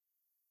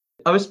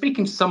I was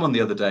speaking to someone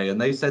the other day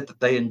and they said that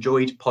they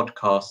enjoyed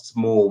podcasts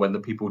more when the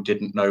people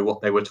didn't know what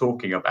they were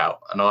talking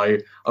about. And I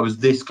was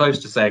this close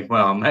to saying,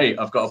 well, mate,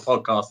 I've got a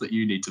podcast that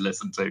you need to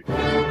listen to.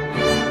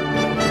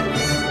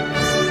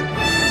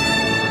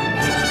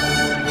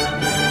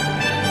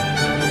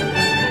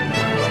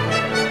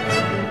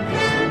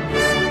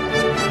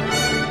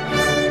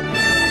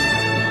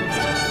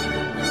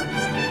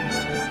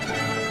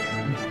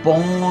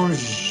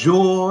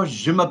 Bonjour,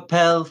 je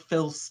m'appelle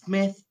Phil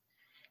Smith.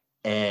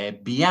 Et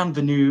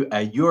bienvenue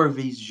à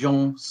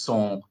Eurovision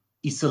sans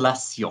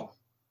isolation.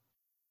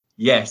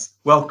 Yes,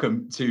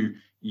 welcome to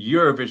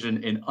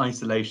Eurovision in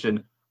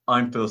Isolation.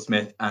 I'm Phil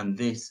Smith, and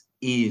this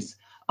is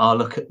our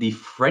look at the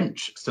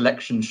French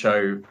selection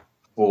show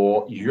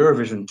for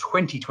Eurovision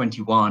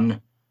 2021,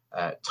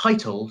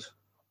 titled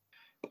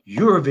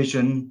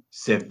Eurovision,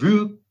 c'est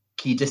vous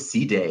qui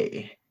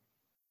décidez.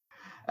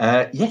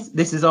 Yes,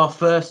 this is our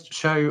first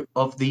show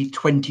of the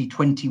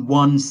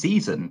 2021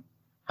 season.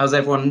 How's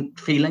everyone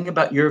feeling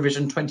about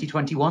Eurovision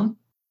 2021?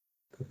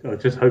 I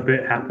just hope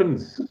it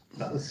happens.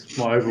 That's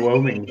my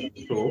overwhelming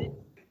thought.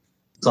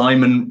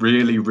 Simon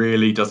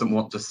really doesn't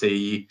want to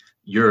see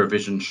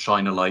Eurovision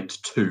shine a light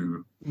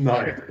too.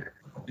 No.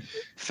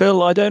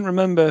 Phil, I don't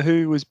remember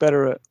who was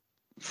better at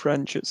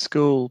French at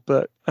school,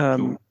 but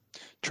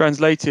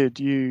translated,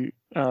 you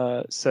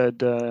said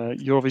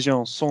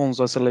Eurovision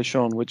sans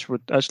isolation, which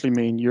would actually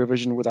mean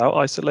Eurovision without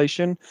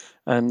isolation.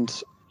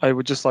 And I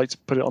would just like to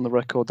put it on the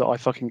record that I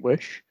fucking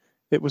wish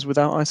it was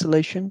without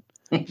isolation.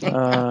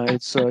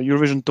 It's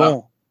Eurovision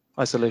dans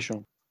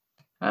isolation.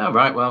 Oh,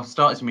 right, well,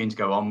 starting to mean to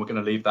go on. We're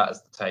going to leave that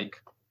as the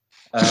take.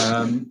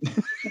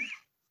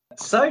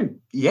 So,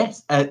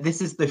 yes,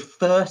 this is the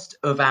first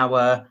of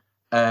our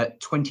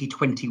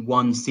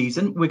 2021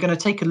 season. We're going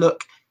to take a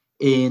look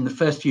in the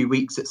first few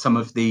weeks at some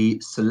of the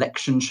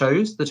selection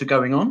shows that are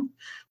going on.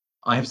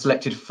 I have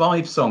selected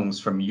 5 songs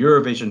from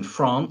Eurovision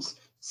France,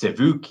 C'est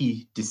vous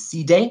qui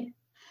décidez.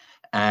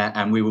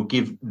 And we will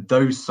give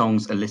those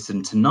songs a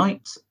listen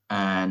tonight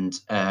and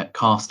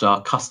cast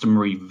our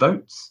customary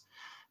votes.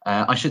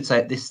 I should say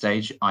at this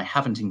stage, I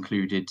haven't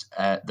included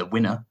the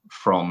winner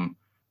from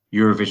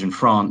Eurovision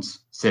France,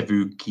 C'est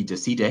vous qui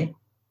décidez.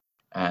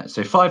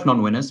 So 5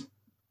 non-winners,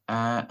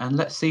 and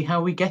let's see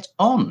how we get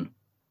on.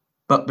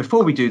 But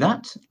before we do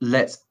that,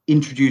 let's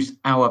introduce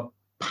our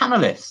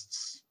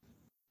panelists.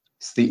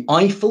 It's the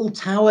Eiffel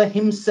Tower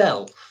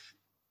himself,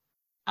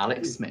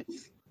 Alex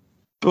Smith.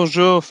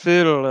 Bonjour,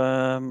 Phil.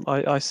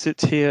 I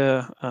sit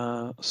here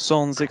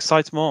sans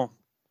excitement.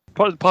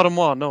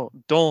 Pardon-moi, no,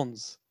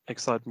 dans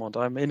excitement.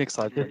 I'm in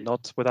excitement,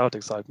 not without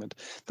excitement.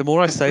 The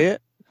more I say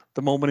it,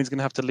 the more money's going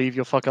to have to leave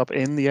your fuck up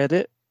in the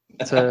edit.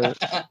 So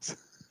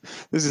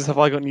this is Have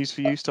I Got News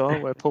For You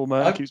style, where Paul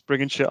Merton keeps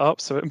bringing shit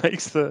up so it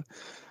makes the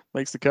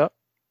cut.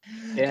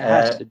 It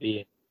has to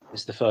be.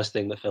 It's the first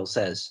thing that Phil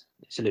says.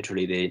 It's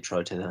literally the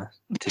intro to the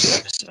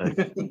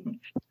episode.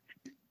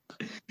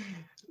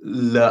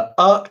 Le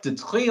Arc de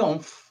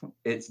Triomphe,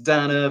 it's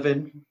Dan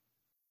Irvin.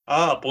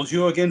 Ah,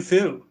 bonjour again,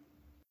 Phil.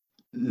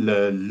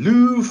 Le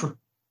Louvre,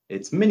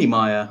 it's Minnie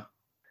Meyer.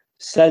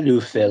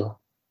 Salut, Phil.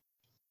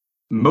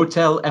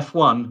 Motel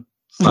F1,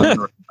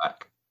 Simon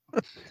back.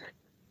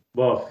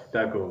 Well,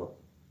 d'accord.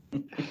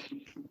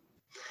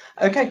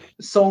 Okay,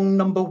 song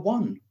number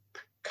 1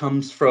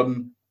 comes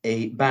from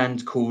a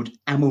band called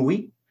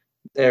Amouy.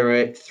 They're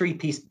a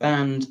 3-piece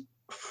band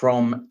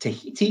from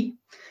Tahiti,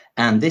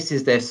 and this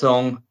is their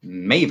song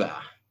Meva.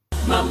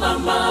 Mama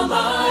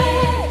mama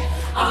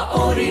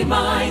aori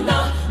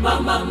maina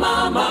mama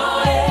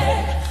mama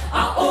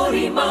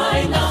aori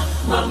maina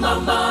mama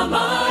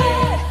mama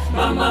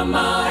mama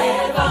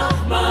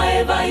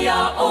maeva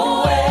ya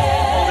oe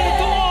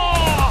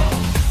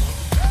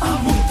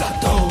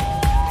amutato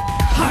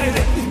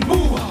haire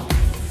imua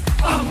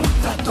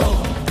amutato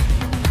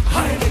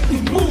haire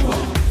imua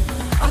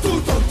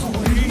atuto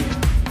turi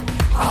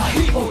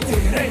ahi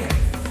otere.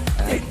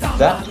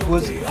 That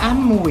was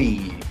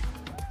Amouy.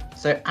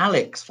 So,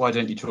 Alex, why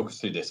don't you talk us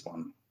through this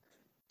one?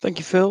 Thank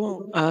you,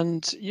 Phil.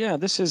 And yeah,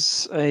 this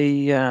is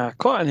a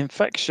quite an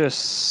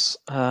infectious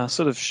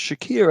sort of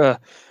Shakira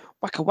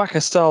Waka Waka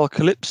style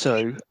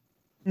calypso,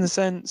 in the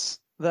sense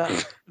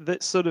that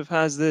that sort of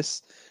has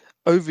this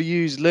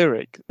overused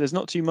lyric. There's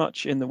not too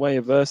much in the way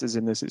of verses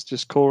in this. It's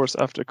just chorus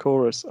after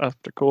chorus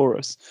after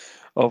chorus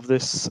of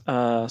this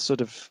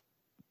sort of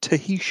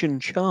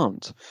Tahitian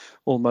chant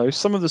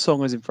almost. Some of the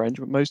song is in French,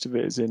 but most of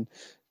it is in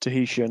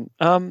Tahitian.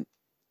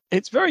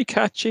 It's very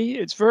catchy.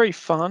 It's very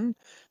fun.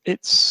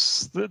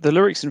 It's the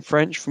lyrics in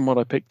French, from what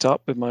I picked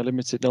up with my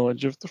limited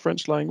knowledge of the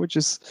French language,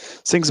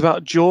 sings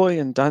about joy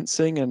and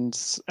dancing and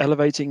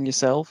elevating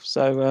yourself.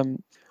 So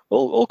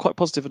all quite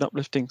positive and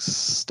uplifting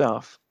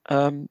stuff.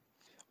 My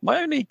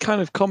only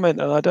kind of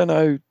comment, and I don't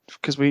know,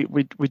 because we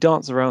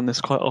dance around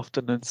this quite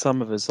often, and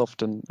some of us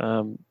often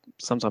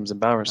sometimes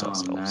embarrass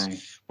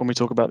ourselves when we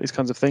talk about these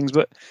kinds of things.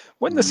 But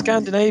when the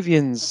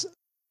Scandinavians,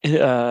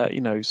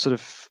 sort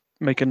of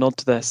make a nod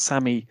to their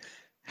Sami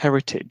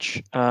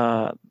heritage,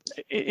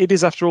 it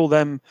is, after all,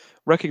 them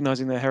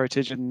recognizing their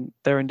heritage and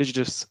their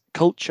indigenous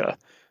culture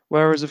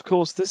Whereas, of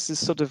course, this is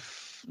sort of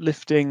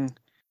lifting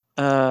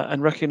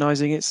and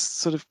recognizing its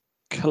sort of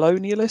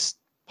colonialist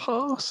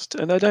past.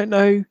 And I don't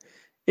know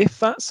if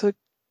that's a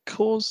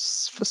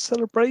cause for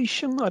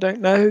celebration. I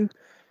don't know.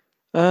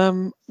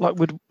 Like,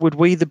 would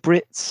we, the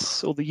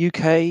Brits or the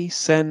UK,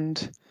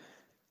 send,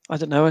 I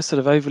don't know, a sort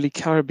of overly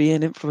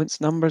Caribbean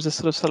influenced number as a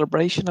sort of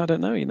celebration? I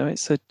don't know.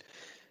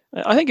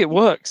 I think it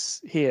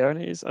works here,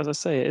 and it is, as I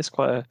say, it is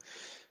quite a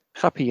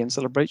happy and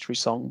celebratory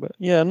song. But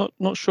yeah,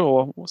 not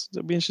sure.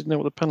 It'd be interesting to know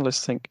what the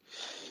panelists think.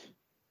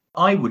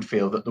 I would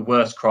feel that the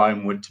worst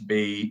crime would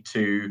be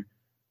to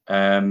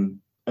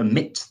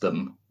omit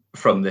them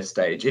from this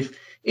stage.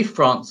 If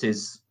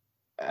France's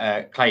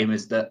claim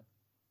is that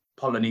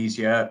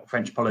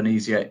French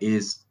Polynesia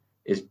is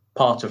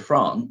part of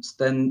France,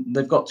 then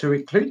they've got to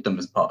include them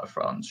as part of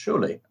France,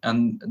 surely,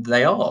 and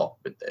they are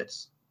with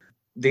this.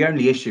 The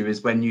only issue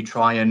is when you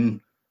try and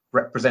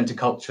represent a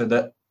culture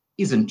that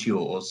isn't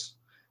yours,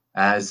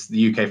 as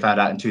the UK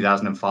found out in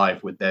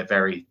 2005 with their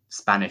very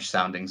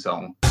Spanish-sounding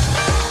song.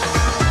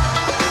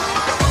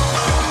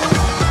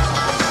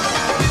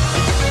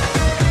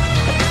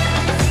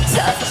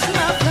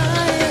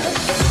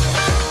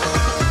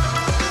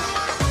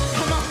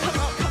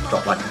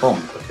 Drop like a bomb,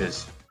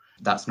 because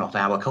that's not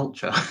our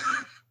culture.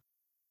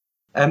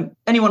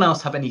 Anyone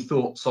else have any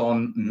thoughts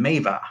on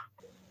Meva?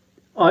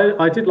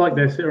 I did like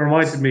this. It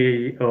reminded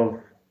me of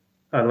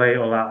Allez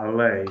or La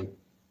Allez,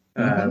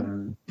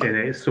 in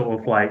its sort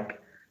of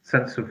like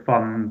sense of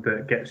fun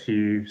that gets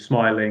you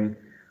smiling.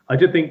 I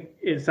did think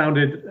it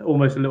sounded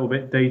almost a little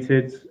bit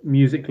dated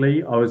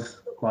musically. I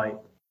was like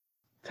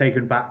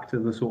taken back to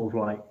the sort of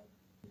like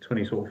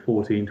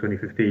 2014,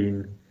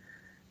 2015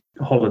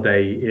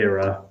 holiday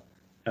era,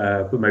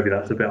 but maybe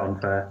that's a bit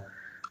unfair.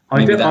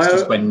 Maybe that's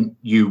just when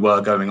you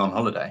were going on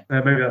holiday.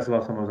 Maybe that's the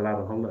last time I was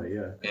allowed on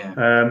holiday.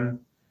 Yeah.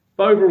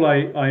 But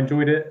overall, I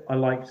enjoyed it. I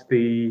liked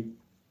the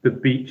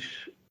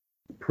beach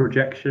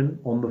projection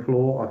on the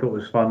floor. I thought it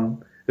was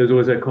fun. There's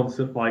always a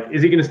constant like,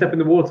 is he going to step in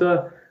the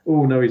water?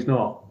 Oh no, he's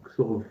not.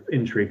 Sort of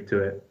intrigue to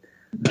it.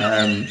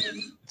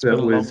 It's been a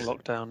long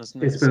lockdown,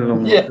 isn't it? It's been a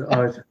long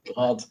lockdown.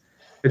 God.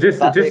 Just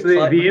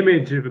the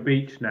image of a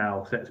beach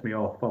now sets me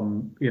off.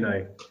 I'm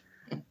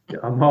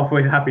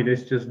halfway to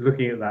happiness just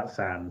looking at that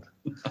sand.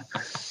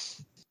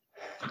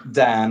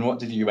 Dan, what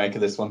did you make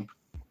of this one?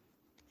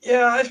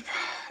 Yeah,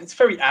 it's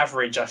very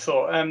average, I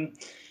thought.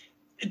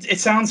 It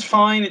sounds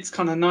fine. It's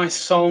kind of a nice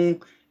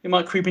song. It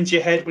might creep into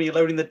your head when you're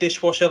loading the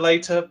dishwasher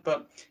later,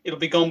 but it'll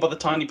be gone by the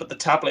time you put the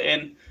tablet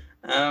in.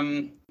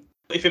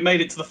 If it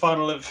made it to the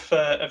final of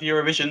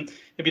Eurovision,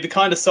 it'd be the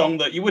kind of song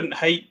that you wouldn't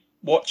hate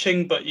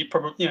watching, but you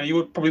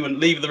probably wouldn't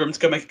leave the room to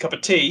go make a cup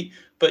of tea,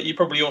 but you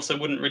probably also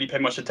wouldn't really pay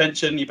much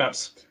attention. You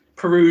perhaps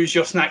peruse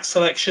your snack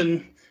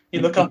selection. You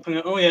look up and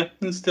go, oh yeah,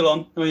 it's still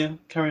on. Oh yeah,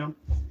 carry on.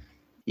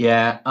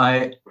 Yeah,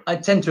 I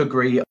tend to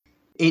agree.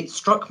 It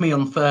struck me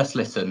on first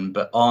listen,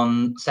 but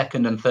on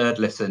second and third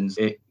listens,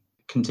 it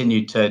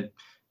continued to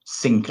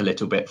sink a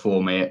little bit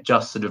for me. It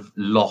just sort of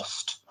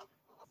lost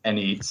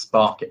any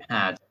spark it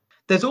had.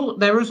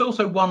 There is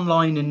also one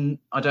line in,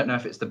 I don't know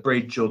if it's the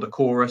bridge or the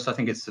chorus, I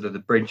think it's sort of the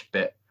bridge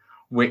bit,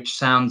 which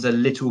sounds a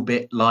little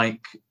bit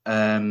like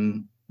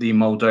the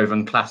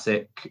Moldovan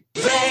classic.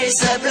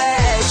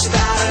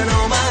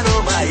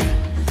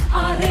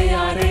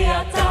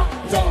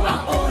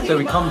 So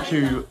we come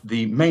to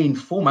the main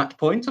format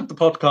point of the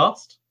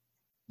podcast,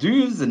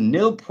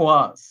 12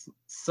 points.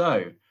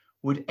 So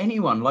would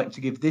anyone like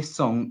to give this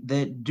song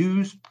their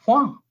 12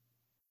 points?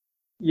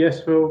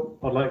 Yes, Phil,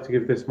 I'd like to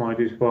give this my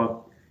 12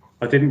 points.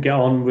 I didn't get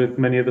on with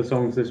many of the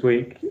songs this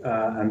week,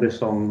 and this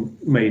song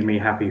made me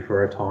happy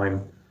for a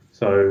time.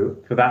 So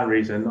for that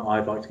reason,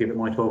 I'd like to give it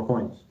my 12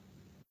 points.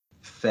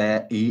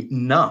 Fair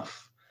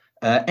enough.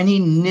 Any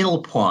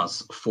nil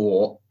points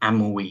for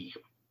Amouy?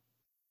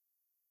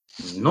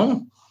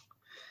 Non.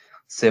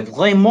 C'est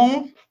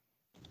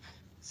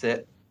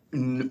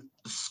un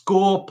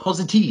score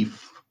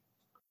positif.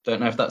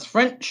 Don't know if that's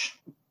French.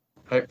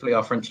 Hopefully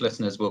our French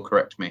listeners will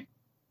correct me.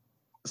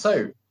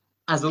 So,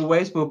 as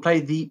always, we'll play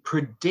the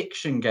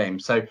prediction game.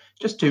 So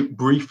just to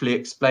briefly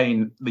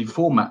explain the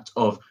format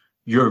of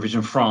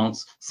Eurovision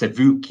France, c'est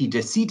vous qui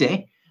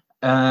décidez.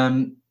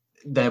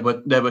 There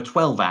were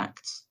 12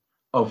 acts,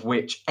 of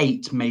which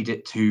 8 made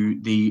it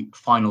to the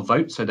final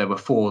vote. So there were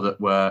 4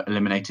 that were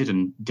eliminated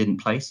and didn't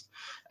place.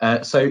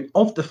 So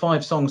of the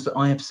 5 songs that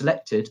I have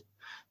selected,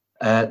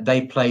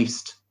 they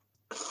placed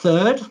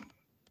 3rd,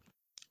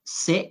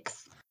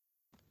 6th,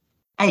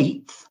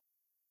 8th,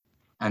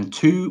 and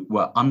 2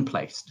 were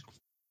unplaced.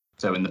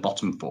 So in the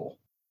bottom 4.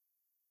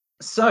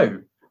 So,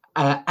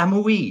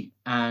 Amouy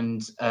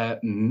and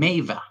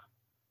Meva,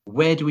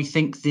 where do we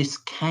think this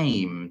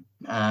came?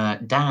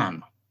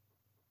 Dan?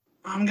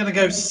 I'm going to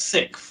go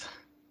 6th.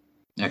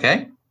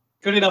 Okay.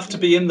 Good enough to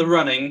be in the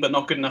running, but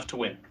not good enough to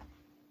win.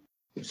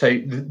 So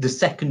the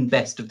second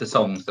best of the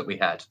songs that we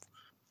had?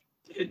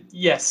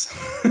 Yes.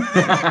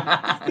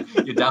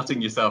 You're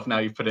doubting yourself now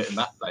you've put it in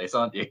that place,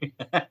 aren't you?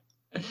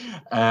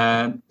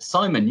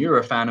 Simon, you're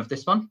a fan of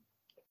this one?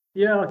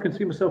 Yeah, I can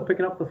see myself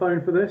picking up the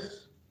phone for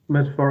this.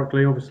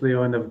 metaphorically. Obviously,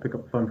 I never pick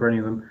up the phone for any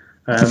of them.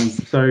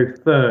 So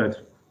third.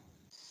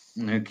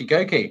 Okie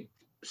dokie.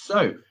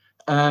 So,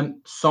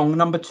 song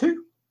number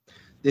 2.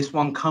 This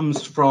one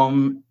comes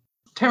from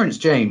Terence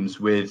James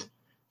with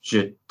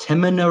Je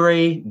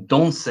t'emmènerai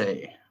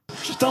danser.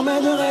 Je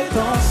t'emmènerai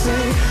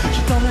danser,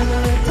 je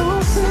t'emmènerai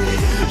danser,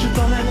 je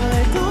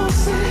t'emmènerai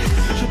danser,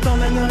 je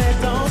t'emmènerai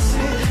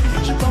danser,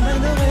 je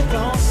t'emmènerai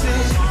danser,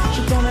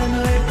 je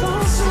t'emmènerai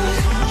danser,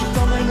 je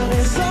t'emmènerai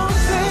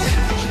danser,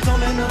 je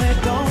t'emmènerai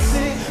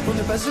danser, pour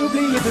ne pas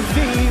oublier de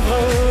vivre,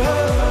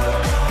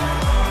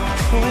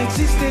 pour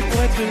exister,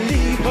 pour être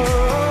libre.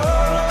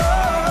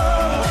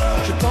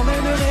 Je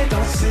t'emmènerai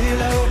danser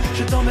là-haut,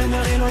 je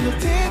t'emmènerai loin de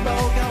tes bas,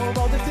 au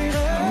bord de tes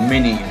rêves.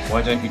 Minnie,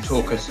 why don't you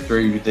talk us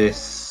through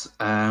this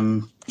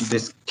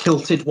this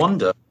kilted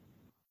wonder?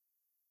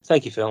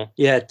 Thank you, Phil.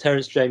 Yeah,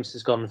 Terence James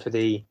has gone for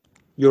the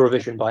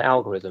Eurovision by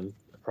algorithm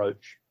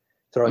approach,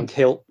 throwing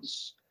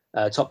kilts,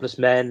 topless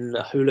men,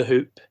 a hula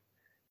hoop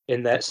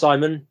in there.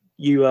 Simon,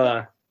 you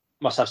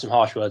must have some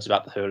harsh words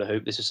about the hula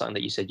hoop. This is something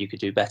that you said you could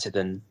do better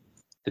than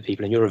the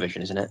people in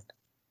Eurovision, isn't it?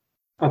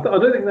 I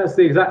don't think that's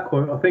the exact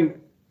quote. I think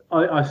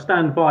I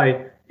stand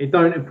by it.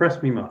 Don't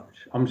impress me much.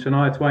 I'm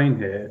Shania Twain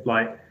here.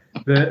 Like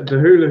the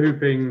hula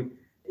hooping,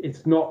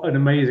 it's not an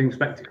amazing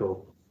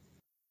spectacle.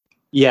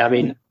 Yeah, I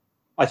mean,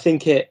 I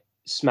think it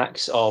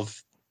smacks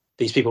of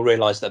these people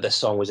realised that their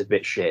song was a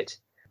bit shit.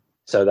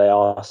 So they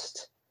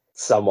asked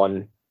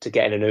someone to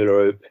get in an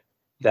hula hoop.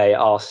 They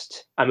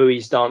asked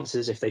Amui's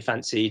dancers if they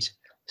fancied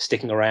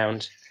sticking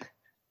around.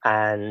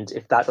 And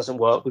if that doesn't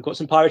work, we've got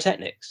some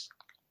pyrotechnics,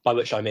 by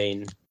which I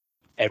mean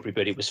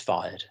everybody was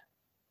fired.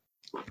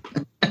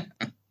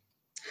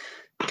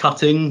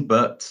 Cutting,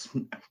 but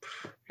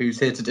who's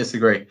here to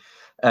disagree?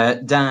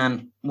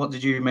 Dan, what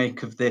did you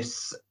make of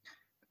this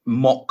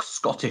mock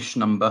Scottish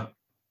number?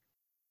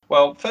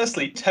 Well,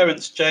 firstly,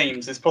 Terence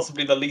James is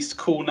possibly the least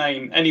cool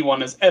name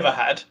anyone has ever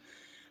had,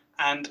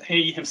 and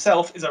he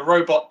himself is a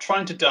robot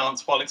trying to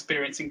dance while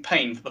experiencing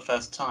pain for the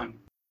first time.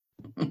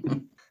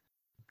 I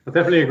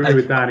definitely agree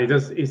with Dan.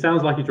 He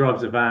sounds like he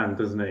drives a van,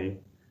 doesn't he?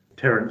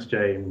 Terence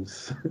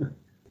James.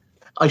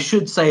 I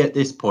should say at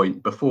this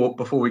point,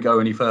 before we go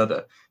any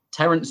further,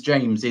 Terence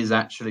James is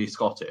actually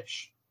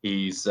Scottish.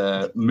 He's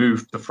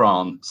moved to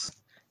France.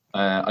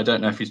 I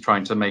don't know if he's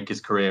trying to make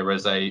his career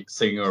as a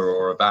singer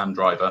or a van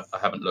driver. I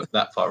haven't looked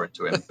that far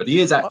into him, but he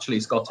is actually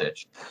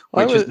Scottish,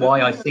 which is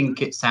why I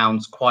think it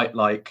sounds quite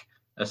like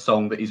a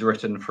song that he's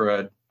written for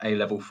a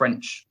A-level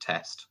French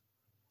test.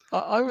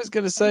 I was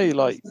going to say,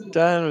 like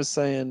Dan was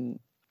saying,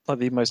 like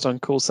the most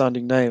uncool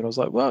sounding name. I was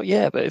like, well,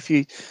 yeah, but if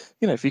you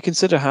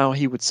consider how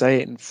he would say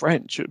it in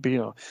French, it would be,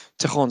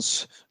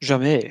 Terence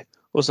Jamais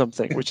or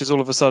something, which is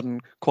all of a sudden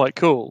quite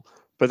cool.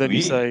 But then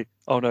you say,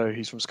 oh no,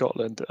 he's from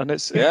Scotland, and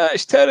it's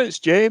Terence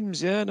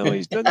James. Yeah, no,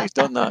 he's done that.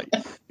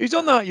 He's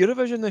done that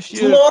Eurovision this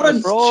year.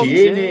 Lawrence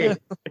Cheney.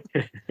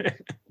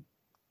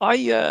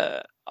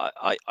 Yeah.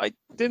 I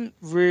didn't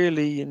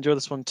really enjoy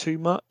this one too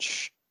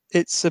much.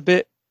 It's a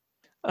bit,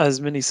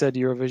 as Minnie said,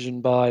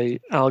 Eurovision by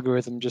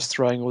algorithm, just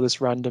throwing all this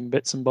random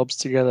bits and bobs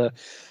together.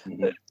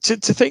 To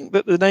think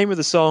that the name of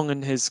the song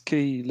and his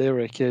key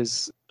lyric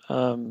is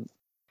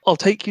 "I'll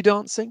take you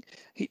dancing."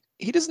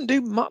 He doesn't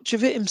do much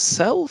of it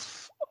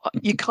himself.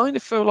 You kind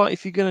of feel like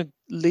if you're going to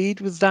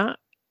lead with that,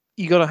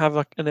 you got to have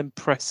like an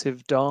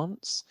impressive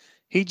dance.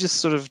 He just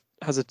sort of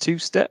has a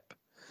 2-step,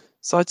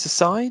 side to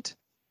side.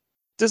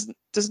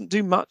 Doesn't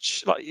do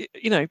much. Like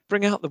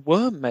bring out the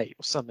worm, mate,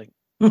 or something.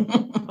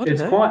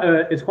 It's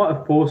quite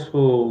a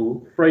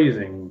forceful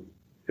phrasing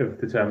of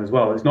the term as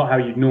well. It's not how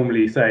you'd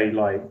normally say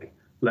like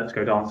 "let's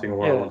go dancing"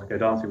 or "I want to go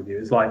dancing with you."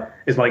 It's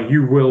like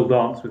 "you will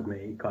dance with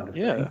me" kind of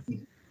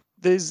thing.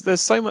 There's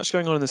so much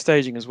going on in the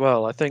staging as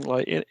well. I think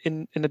like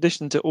in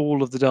addition to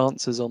all of the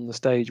dancers on the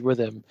stage with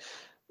him,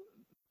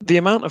 the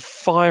amount of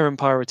fire and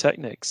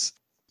pyrotechnics.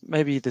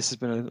 Maybe this has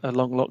been a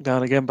long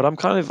lockdown again, but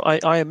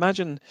I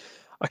imagine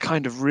a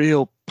kind of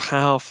real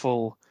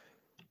powerful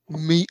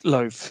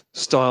Meatloaf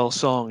style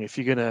song if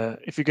you're gonna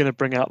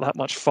bring out that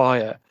much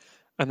fire.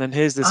 And then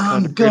here's this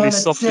kind of really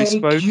softly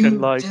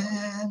spoken, like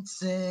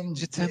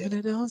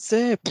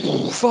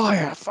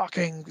fire,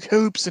 fucking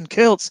hoops and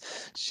kilts.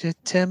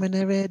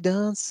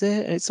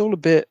 It's all a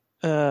bit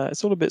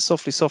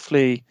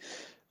softly,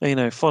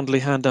 fondly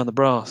hand down the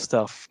bra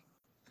stuff.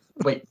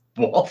 Wait,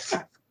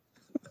 what?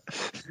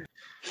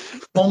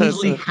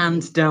 Fondly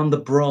hand down the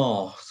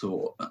bra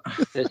sort.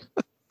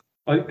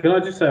 Can I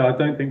just say, I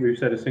don't think we've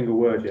said a single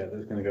word yet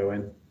that's going to go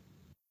in.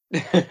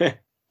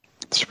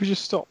 Should we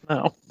just stop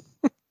now?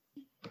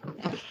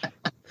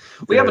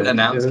 We haven't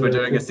announced we're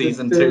doing a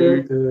season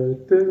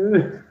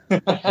 2.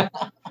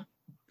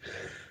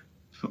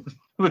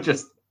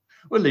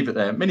 We'll leave it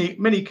there.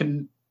 Minnie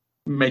can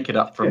make it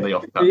up from the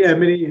off cuts. Yeah,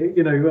 Minnie,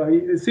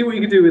 see what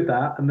you can do with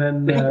that, and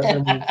then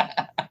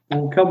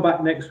we'll come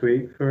back next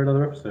week for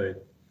another episode.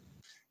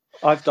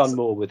 I've done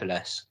more with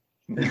less.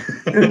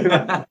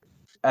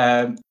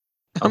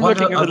 I'm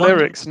looking at the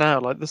lyrics now.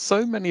 Like, there's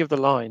so many of the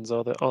lines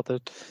are the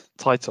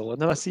title,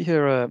 and then I see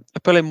here,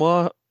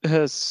 "Appelez-moi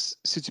has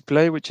s'il te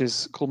plaît, which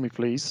is call me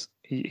please.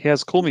 He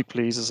has call me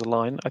please as a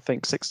line, I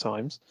think 6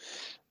 times.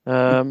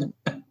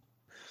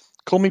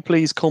 Call me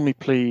please, call me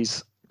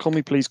please, call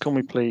me please, call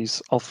me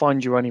please. I'll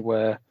find you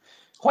anywhere.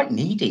 Quite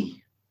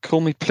needy.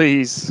 Call me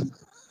please.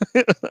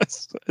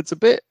 It's a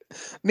bit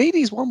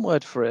needy's one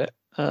word for it.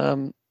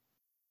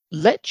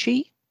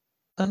 Lechy,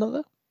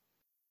 another.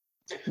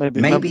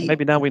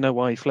 Maybe now we know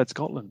why he fled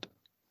Scotland.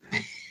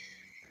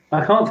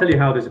 I can't tell you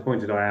how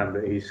disappointed I am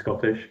that he's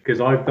Scottish,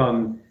 because I've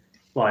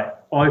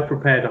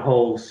prepared a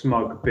whole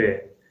smug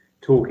bit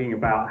talking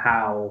about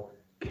how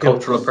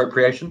Cultural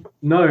appropriation?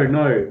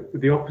 No,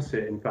 the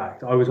opposite, in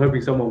fact. I was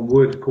hoping someone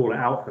would call it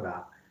out for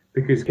that,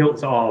 because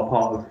kilts are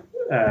part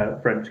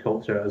of French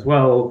culture as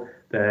well.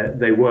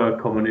 They were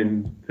common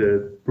in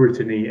the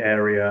Brittany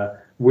area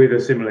with a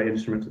similar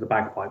instrument to the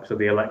bagpipe, so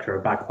the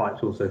electro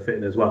bagpipes also fit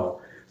in as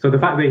well. So the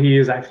fact that he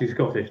is actually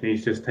Scottish and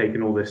he's just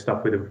taken all this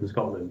stuff with him from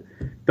Scotland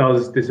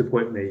does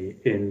disappoint me.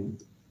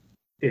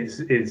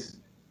 It's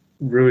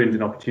ruined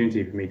an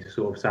opportunity for me to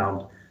sort of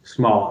sound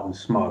smart and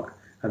smug,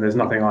 and there's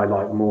nothing I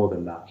like more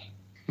than that.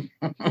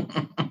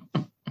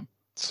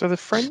 So the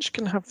French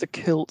can have the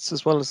kilts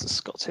as well as the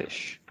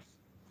Scottish.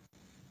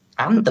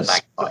 And the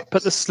bagpipes.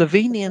 But the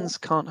Slovenians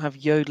can't have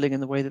yodeling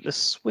in the way that the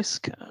Swiss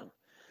can.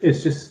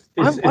 It's just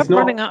I'm not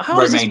running out. How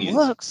does this Romanians.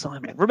 work,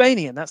 Simon?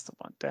 Romanian, that's the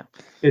one. Damn.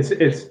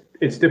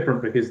 It's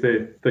different because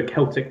the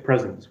Celtic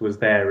presence was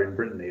there in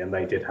Brittany and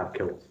they did have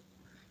kilts.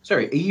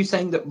 Sorry, are you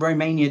saying that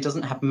Romania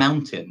doesn't have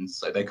mountains,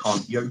 so they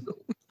can't yodel?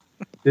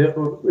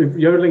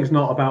 Yodeling's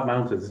not about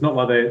mountains. It's not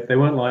like they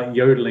weren't like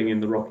yodeling in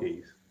the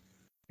Rockies.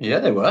 Yeah,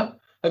 they were.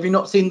 Have you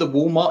not seen the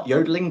Walmart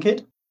yodeling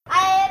kid? I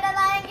had to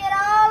like it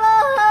all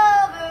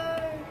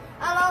over.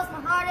 I lost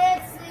my heart,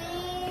 it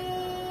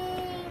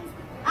seems.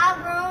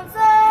 I've grown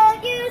so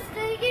used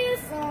to you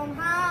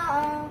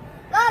somehow.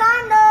 But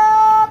I'm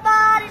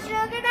nobody's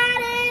sugar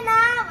daddy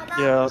now.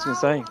 Yeah, I was going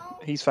to say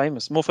he's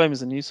famous, more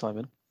famous than you,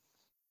 Simon.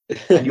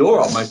 And you're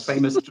our most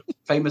famous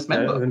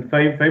member. And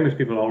famous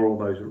people are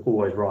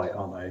always right,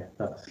 aren't they?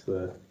 That's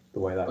the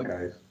way that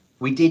goes.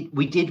 We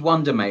did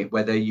wonder, mate,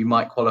 whether you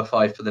might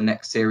qualify for the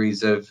next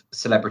series of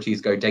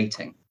Celebrities Go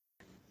Dating.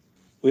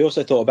 We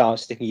also thought about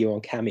sticking you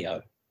on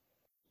Cameo,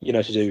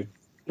 to do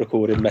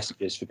recorded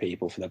messages for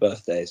people for their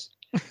birthdays.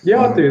 Yeah,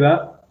 I'll do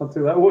that.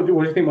 What do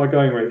you think my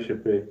going rate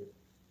should be?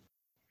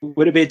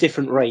 Would it be a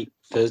different rate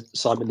for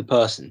Simon the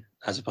person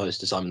as opposed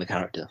to Simon the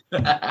character?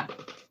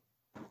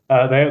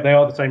 They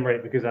are the same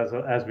rate because,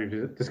 as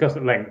we've discussed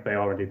at length, they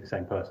are indeed the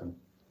same person.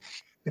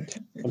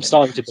 I'm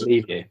starting to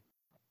believe you.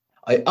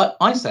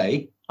 I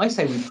say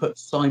we put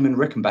Simon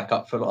Rickenback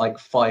up for like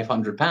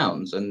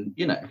 £500, and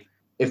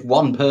if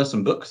one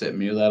person books him,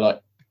 they're like,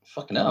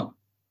 fucking hell,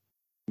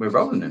 we're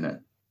rolling in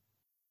it.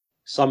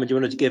 Simon, do you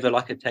want to give her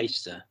like a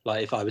taster?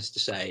 Like if I was to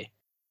say,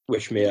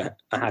 wish me a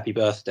happy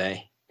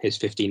birthday, here's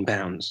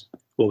 £15.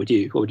 What would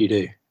you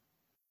do?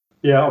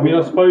 Yeah, I mean,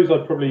 I suppose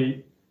I'd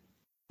probably.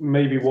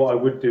 Maybe what I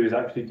would do is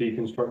actually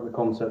deconstruct the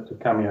concept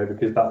of Cameo,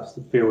 because that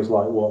feels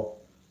like what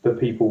the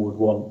people would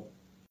want.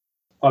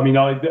 I mean,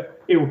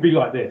 it would be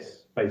like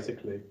this,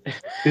 basically.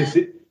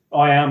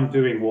 I am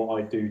doing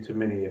what I do to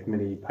Minnie if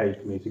Minnie paid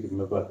for me to give him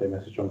a birthday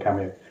message on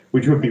Cameo,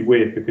 which would be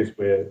weird because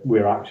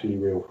we're actually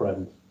real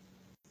friends.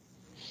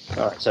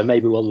 All right, so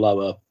maybe we'll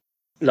lower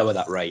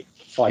that rate.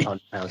 £500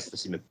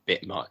 does seem a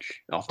bit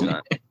much after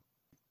that.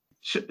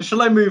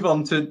 Shall I move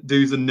on to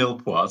do's and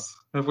nilpois?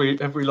 Have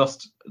we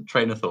lost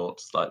train of thought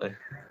slightly?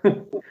 We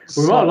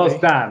might have lost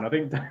Dan. I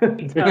think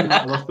Dan might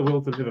have lost the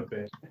will to live a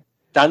bit.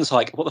 Dan's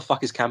like, what the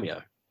fuck is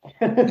Cameo?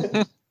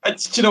 Do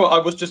you know what? I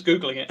was just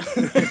Googling it.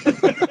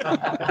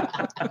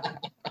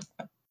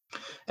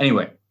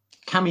 Anyway,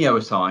 Cameo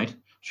aside,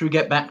 should we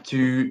get back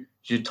to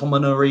Je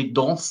t'emmènerai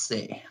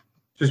danser?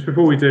 Just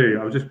before we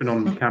do, I've just been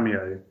on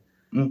Cameo.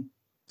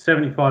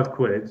 75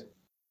 quid.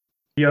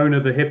 Fiona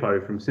the hippo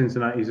from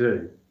Cincinnati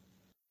Zoo.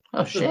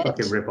 Oh, That's a shit.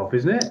 fucking rip-off,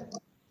 isn't it?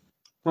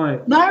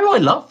 Like, No, I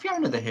love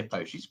Fiona the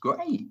hippo. She's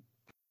great.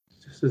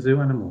 it's just a zoo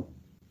animal.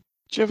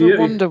 Do you ever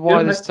wonder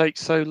why this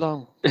takes so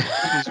long?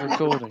 These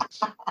recordings.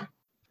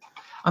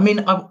 I mean,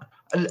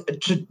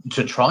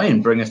 to try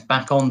and bring us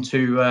back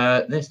onto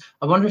this,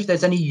 I wonder if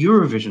there's any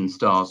Eurovision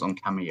stars on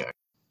Cameo.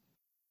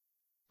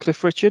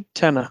 Cliff Richard,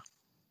 tenor.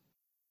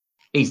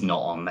 He's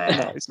not on there.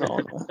 No, he's not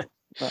on there.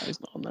 No, he's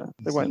not on there.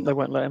 They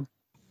won't let him.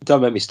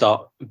 Don't make me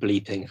start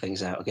bleeping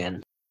things out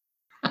again.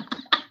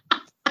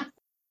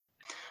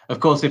 Of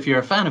course, if you're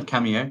a fan of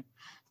Cameo,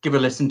 give a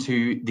listen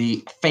to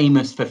the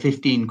Famous for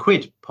 15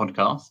 Quid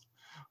podcast,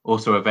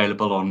 also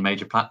available on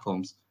major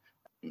platforms,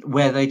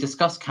 where they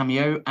discuss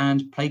Cameo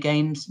and play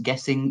games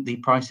guessing the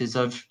prices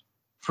of,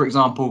 for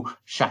example,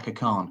 Shaka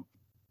Khan.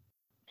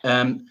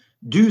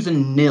 Do's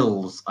and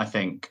nils, I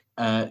think.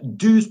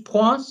 Do's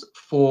pois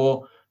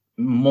for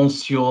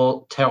Monsieur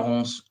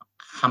Terence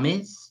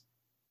James.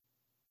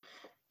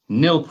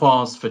 Nil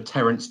pois for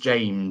Terence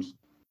James.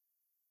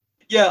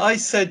 Yeah, I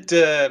said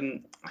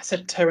I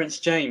said Terence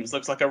James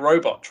looks like a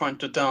robot trying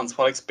to dance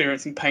while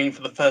experiencing pain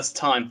for the first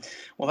time.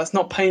 Well, that's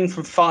not pain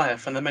from fire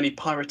from the many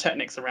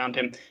pyrotechnics around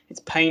him.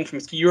 It's pain from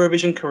his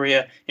Eurovision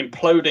career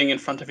imploding in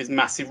front of his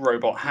massive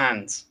robot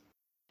hands.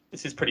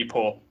 This is pretty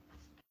poor.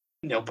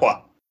 Nil point.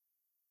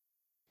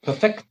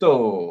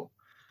 Perfecto.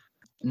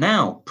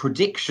 Now,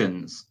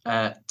 predictions.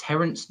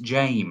 Terence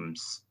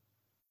James.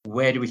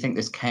 Where do we think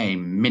this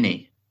came?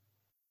 Minnie.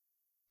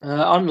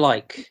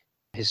 Unlike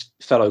his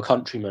fellow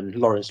countryman,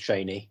 Lawrence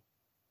Chaney,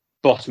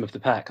 bottom of the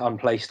pack,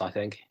 unplaced, I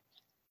think.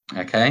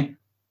 Okay.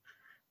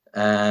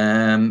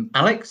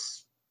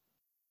 Alex?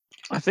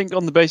 I think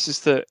on the basis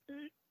that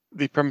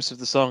the premise of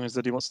the song is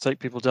that he wants to take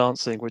people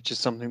dancing, which is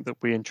something that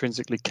we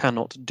intrinsically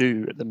cannot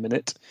do at the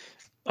minute.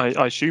 I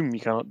assume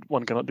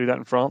one cannot do that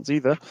in France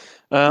either.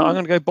 I'm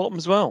going to go bottom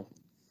as well.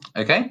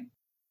 Okay.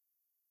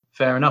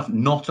 Fair enough.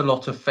 Not a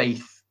lot of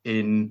faith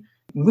in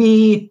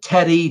wee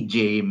Terry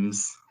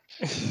James.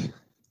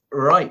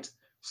 Right.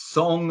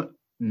 Song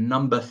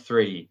number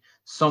 3.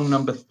 Song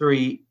number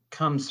 3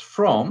 comes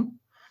from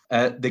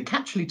the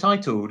catchily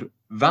titled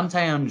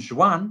 21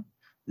 Juin,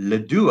 Le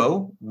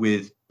Duo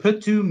with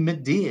Peux-tu me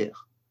dire?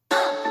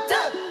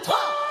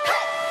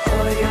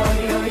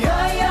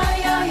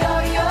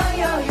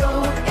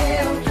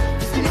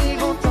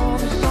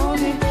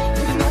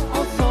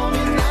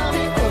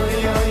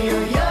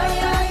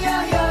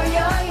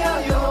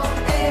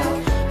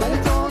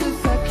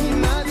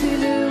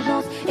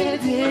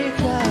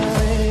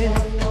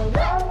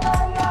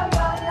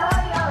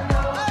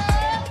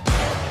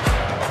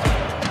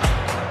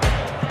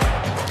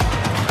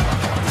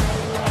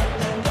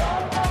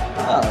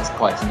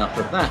 Quite enough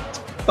of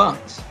that,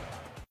 but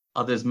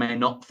others may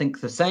not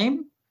think the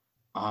same.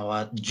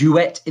 Our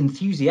duet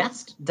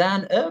enthusiast,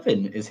 Dan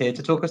Irvin, is here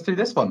to talk us through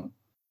this one.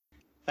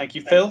 Thank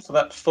you, Phil, for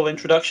that full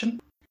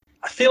introduction.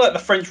 I feel like the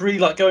French really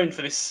like going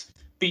for this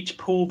beach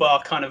pool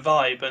bar kind of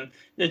vibe, and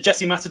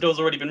Jesse Matador's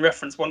already been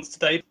referenced once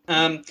today.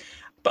 But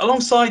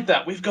alongside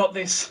that, we've got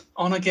this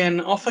on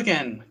again, off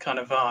again kind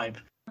of vibe,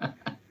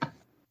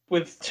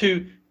 with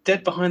two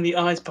dead behind the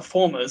eyes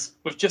performers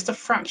with just a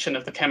fraction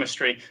of the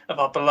chemistry of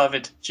our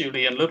beloved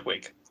Julie and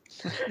Ludwig.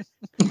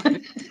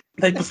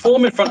 They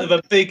perform in front of a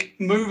big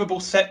movable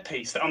set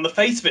piece that on the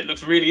face of it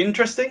looks really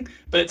interesting,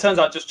 but it turns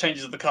out just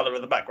changes the colour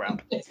of the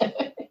background.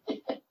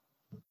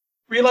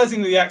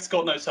 Realising that the act's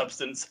got no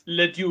substance,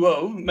 Le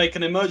Duo make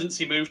an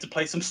emergency move to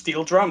play some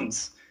steel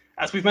drums.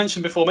 As we've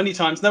mentioned before many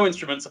times, no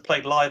instruments are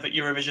played live at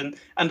Eurovision,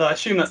 and I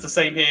assume that's the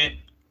same here,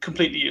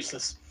 completely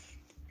useless.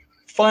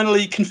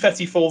 Finally,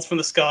 confetti falls from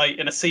the sky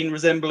in a scene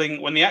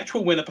resembling when the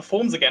actual winner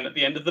performs again at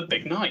the end of the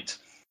big night.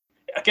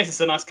 I guess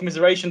it's a nice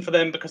commiseration for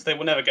them because they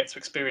will never get to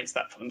experience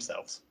that for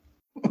themselves.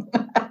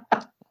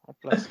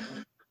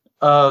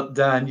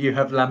 Dan, you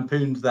have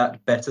lampooned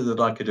that better than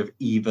I could have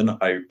even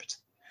hoped.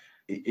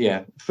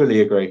 Yeah,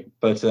 fully agree.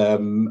 But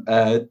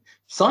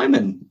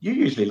Simon, you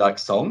usually like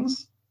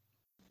songs.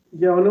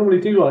 Yeah, I normally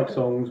do like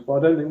songs, but I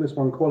don't think this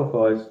one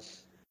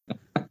qualifies.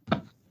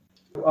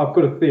 I've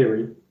got a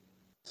theory.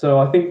 So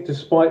I think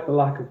despite the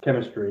lack of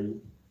chemistry,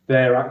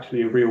 they're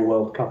actually a real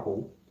world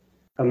couple.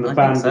 And the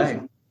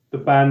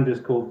band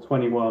is called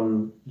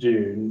 21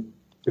 June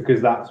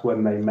because that's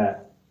when they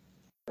met.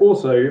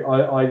 Also,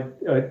 I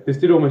this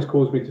did almost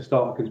cause me to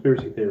start a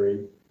conspiracy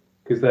theory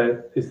because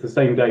it's the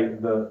same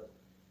date that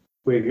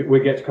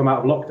we get to come out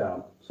of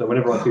lockdown. So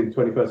whenever I see the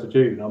 21st of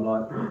June, I'm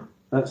like,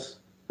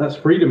 that's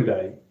Freedom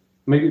Day.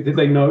 Maybe did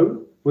they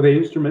know? Were they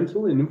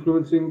instrumental in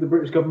influencing the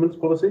British government's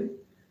policy?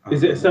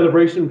 Is it a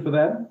celebration for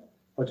them?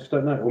 I just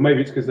don't know. Or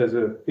maybe it's because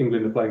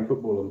England are playing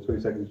football on the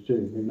 22nd of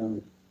June. Who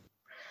knows?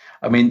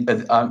 I mean,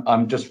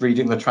 I'm just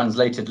reading the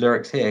translated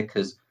lyrics here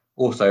because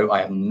also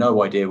I have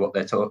no idea what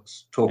they're talking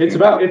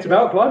about. It's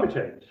about climate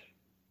change.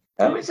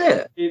 Oh, is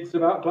it? It's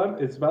about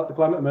the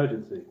climate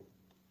emergency.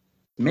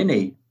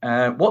 Minnie,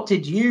 what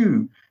did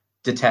you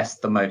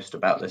detest the most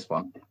about this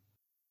one?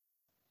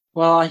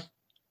 Well, I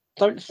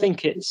don't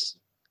think it's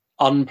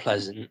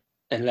unpleasant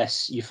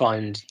unless you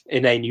find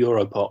inane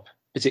Europop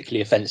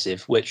particularly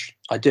offensive, which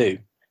I do.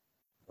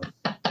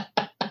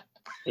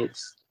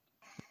 It's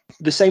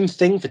the same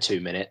thing for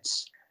 2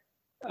 minutes,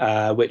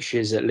 which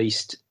is at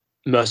least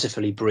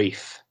mercifully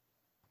brief.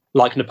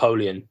 Like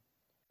Napoleon,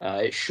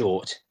 it's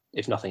short,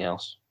 if nothing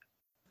else.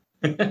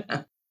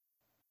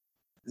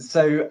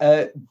 So,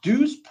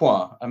 12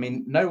 points. I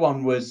mean, no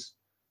one was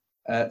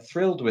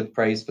thrilled with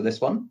praise for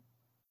this one.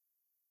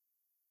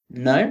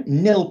 No,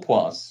 0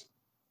 points.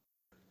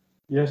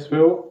 Yes,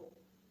 Phil.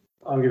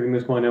 I'm giving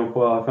this my 0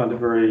 point. I found it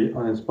very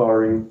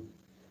uninspiring.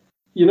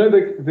 You know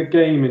the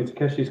game in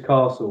Takeshi's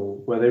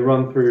Castle where they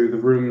run through the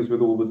rooms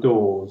with all the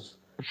doors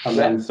and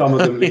then some of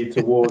them lead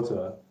to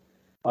water?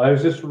 I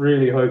was just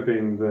really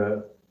hoping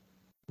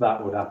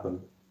that would happen.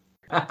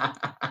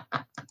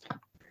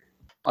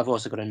 I've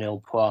also got a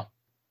 0 point.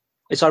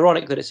 It's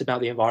ironic that it's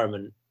about the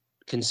environment,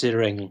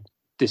 considering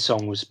this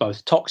song was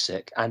both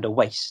toxic and a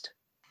waste.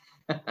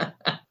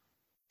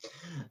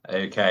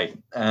 Okay,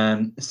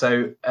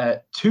 so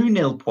 2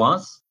 0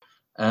 points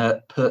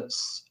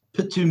puts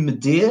Peux-tu me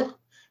dire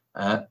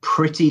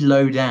Pretty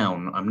low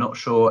down. I'm not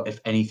sure if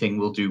anything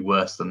will do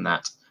worse than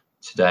that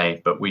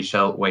today, but we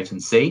shall wait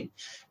and see.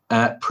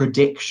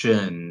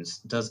 Predictions.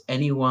 Does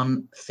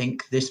anyone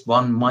think this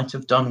one might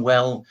have done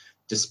well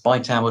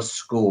despite our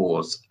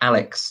scores?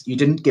 Alex, you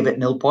didn't give it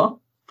nil point.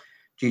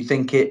 Do you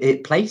think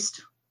it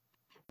placed?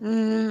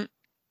 Middle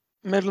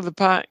of the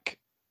pack,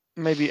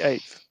 maybe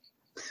 8th.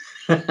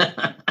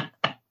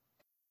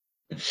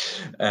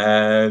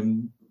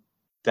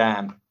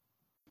 Dan.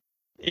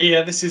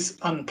 Yeah, this is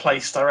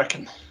unplaced, I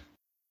reckon.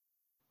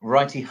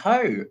 Righty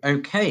ho.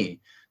 Okay,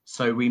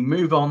 so we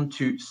move on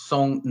to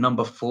song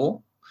number 4.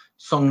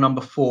 Song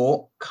number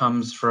 4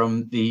 comes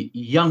from the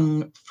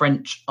young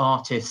French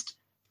artist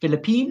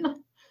Philippine,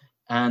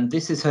 and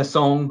this is her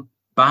song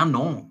Bah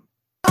non.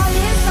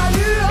 Allez,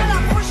 salut, à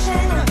la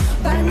prochaine.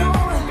 Bah non.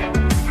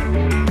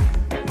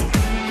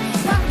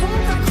 Pardon,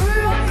 t'as cru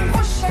à une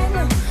prochaine.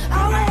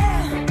 Ah ouais,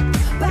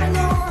 bah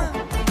non.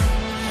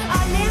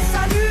 Allez,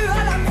 salut,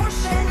 à la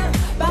prochaine.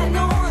 Bah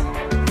non.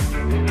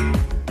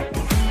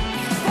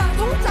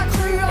 Pardon, t'as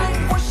cru à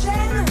une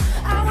prochaine.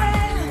 Ah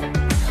ouais,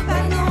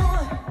 bah non.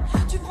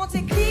 Tu prends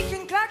tes clics,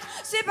 une claque,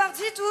 c'est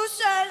parti tout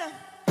seul.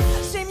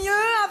 C'est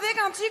mieux avec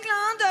un petit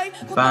clin d'œil.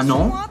 Bah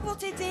non.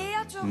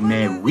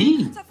 Mais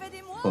oui, Ça fait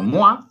des mois. for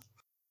moi.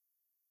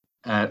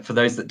 For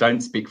those that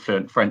don't speak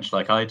fluent French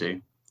like I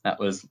do, that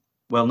was,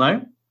 well,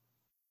 no.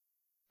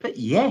 But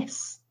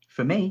yes,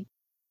 for me,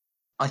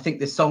 I think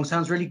this song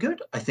sounds really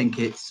good. I think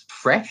it's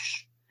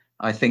fresh.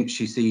 I think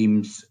she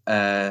seems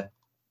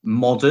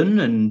modern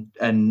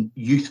and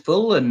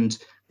youthful, and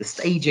the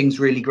staging's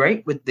really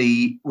great with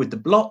the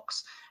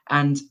blocks.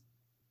 And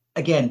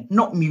again,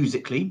 not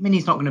musically,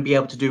 Minnie's not going to be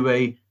able to do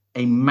a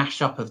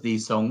mashup of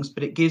these songs,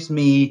 but it gives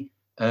me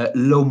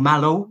Lo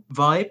Malo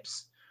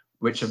vibes,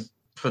 which are,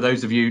 for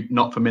those of you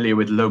not familiar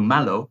with Lo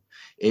Malo,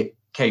 it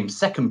came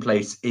second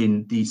place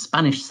in the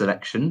Spanish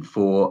selection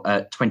for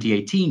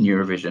 2018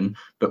 Eurovision,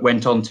 but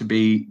went on to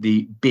be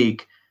the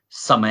big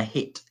summer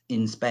hit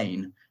in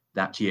Spain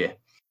that year.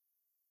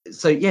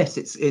 So yes,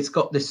 it's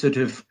got this sort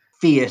of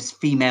fierce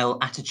female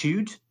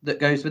attitude that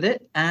goes with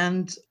it,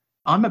 and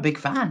I'm a big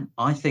fan.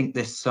 I think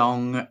this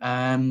song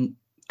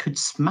could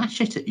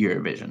smash it at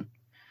Eurovision.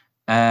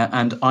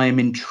 And I am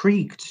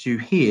intrigued to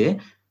hear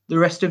the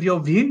rest of your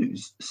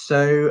views.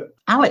 So,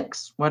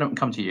 Alex, why don't we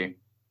come to you?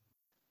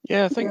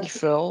 Yeah, thank you,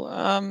 Phil.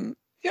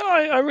 Yeah,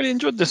 I really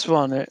enjoyed this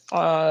one. It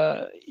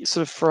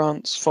sort of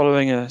France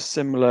following a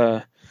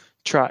similar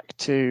track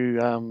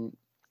to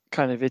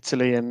kind of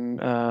Italy and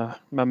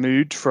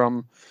Mahmood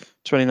from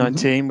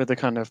 2019 with a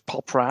kind of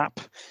pop rap,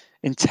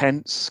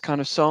 intense kind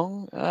of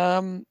song.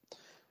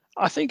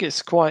 I think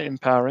it's quite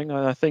empowering.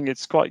 I think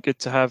it's quite good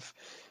to have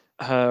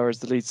her as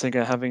the lead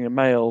singer having a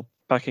male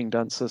backing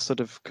dancer sort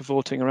of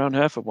cavorting around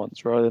her for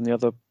once, rather than the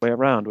other way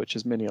around, which,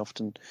 as Minnie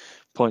often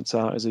points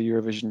out, is a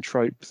Eurovision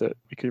trope that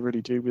we could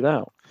really do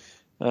without.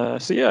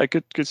 So yeah,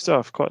 good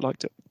stuff. Quite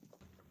liked it.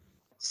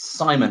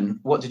 Simon,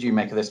 what did you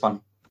make of this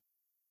one?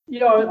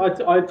 Yeah,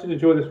 I did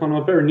enjoy this one.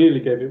 I very nearly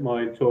gave it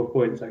my 12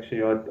 points,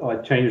 actually. I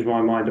changed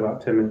my mind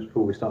about 10 minutes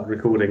before we started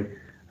recording,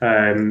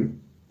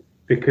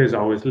 because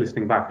I was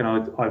listening back,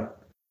 and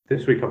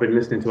this week I've been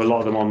listening to a lot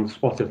of them on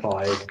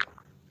Spotify,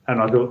 and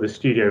I thought the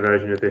studio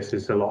version of this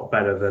is a lot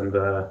better than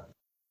the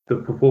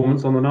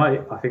performance on the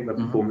night. I think the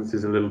performance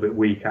is a little bit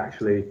weak,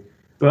 actually.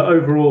 But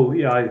overall,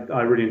 yeah,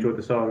 I really enjoyed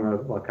the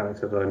song. Like Alex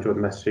said, I enjoyed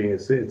the messaging.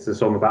 It's a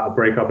song about a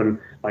breakup, and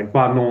like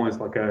 "bah non" is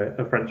like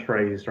a French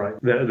phrase, right?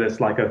 That's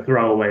like a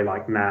throwaway,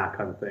 like "nah"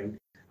 kind of thing.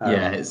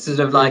 Yeah, it's sort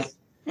of like,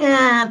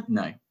 yeah,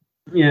 no.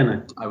 Yeah,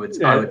 no. I would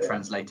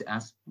translate it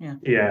as, yeah.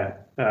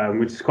 Yeah,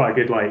 which is quite a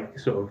good, like,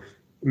 sort of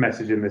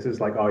message in this.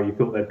 It's like, oh, you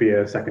thought there'd be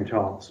a second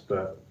chance,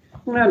 but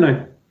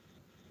no.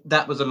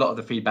 That was a lot of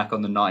the feedback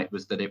on the night,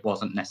 was that it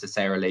wasn't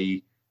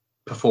necessarily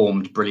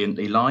performed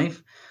brilliantly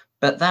live.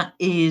 But that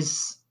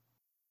is,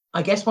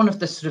 I guess, one of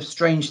the sort of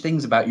strange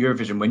things about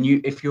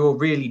Eurovision, if you're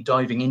really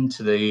diving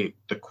into the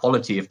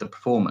quality of the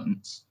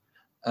performance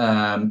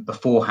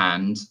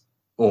beforehand,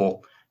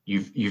 or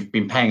you've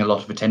been paying a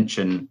lot of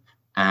attention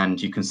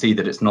and you can see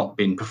that it's not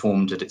been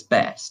performed at its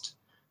best,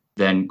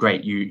 then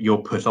great, you're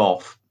put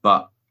off.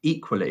 But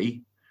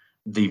equally,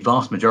 the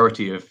vast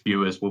majority of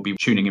viewers will be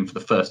tuning in for the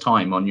first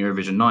time on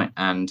Eurovision night,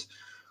 and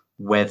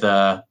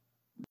whether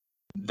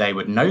they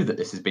would know that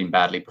this has been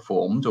badly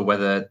performed or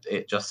whether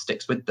it just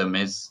sticks with them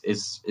is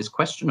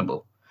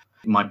questionable.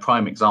 My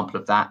prime example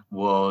of that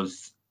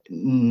was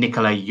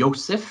Nikolai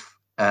Joseph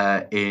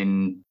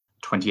in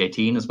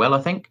 2018 as well,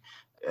 I think.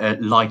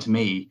 Lie to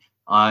Me.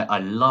 I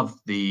love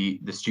the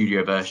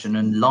studio version,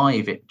 and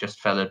live it just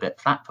fell a bit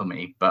flat for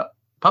me, but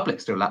public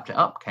still lapped it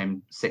up,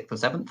 came 6th or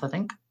 7th, I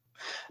think.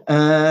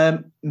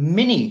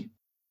 Minnie.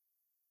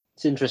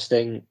 It's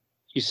interesting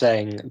you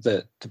saying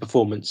that the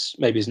performance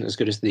maybe isn't as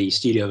good as the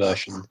studio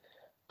version.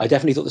 I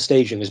definitely thought the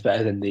staging was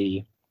better than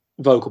the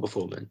vocal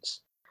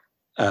performance.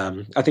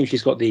 I think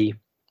she's got the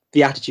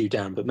attitude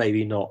down, but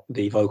maybe not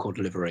the vocal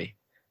delivery.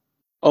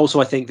 Also,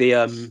 I think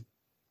the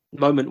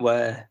moment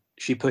where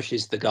she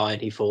pushes the guy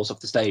and he falls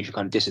off the stage and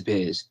kind of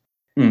disappears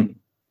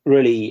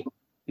really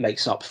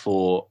makes up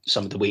for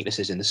some of the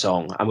weaknesses in the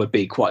song and would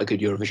be quite a good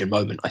Eurovision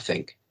moment, I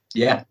think.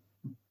 Yeah.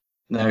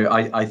 No,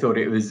 I thought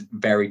it was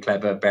very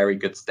clever, very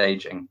good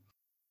staging.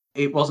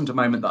 It wasn't a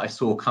moment that I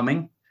saw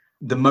coming.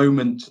 The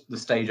moment the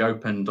stage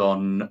opened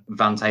on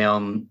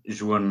 21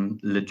 Juin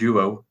Le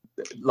Duo,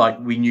 like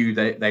we knew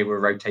that they were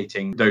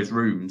rotating those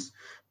rooms,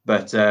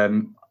 but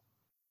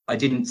I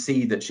didn't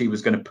see that she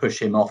was going to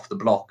push him off the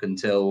block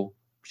until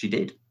she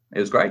did. It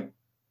was great.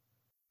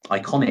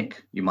 Iconic,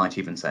 you might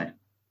even say.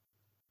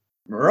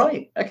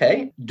 Right,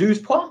 okay.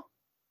 12 points?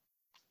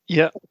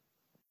 Yeah,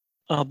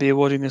 I'll be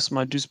awarding this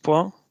my 12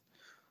 points.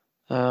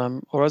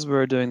 Or as we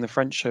were doing the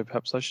French show,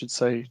 perhaps I should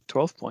say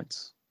 12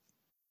 points.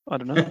 I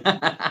don't know.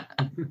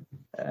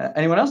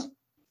 Anyone else?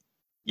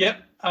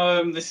 Yep,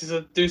 this is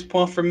a 12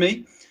 points from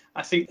me.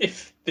 I think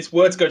if this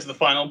were to go to the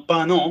final,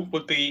 Banon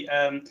would be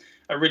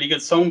a really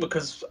good song,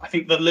 because I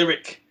think the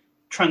lyric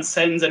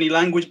transcends any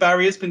language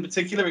barriers. In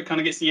particular, it kind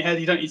of gets in your head.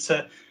 You don't need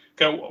to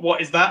go, what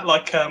is that?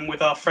 Like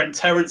with our friend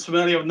Terence from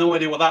earlier, I have no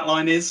idea what that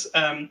line is.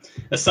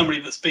 As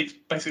somebody that speaks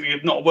basically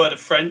not a word of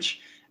French,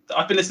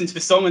 I've been listening to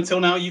this song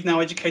until now. You've now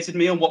educated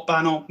me on what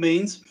Banon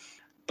means.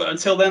 But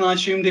until then, I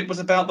assumed it was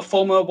about the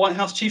former White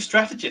House chief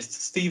strategist,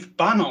 Steve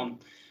Bannon.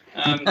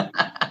 And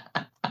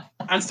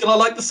still I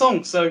like the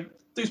song, so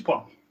 12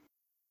 points.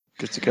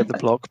 Good to get the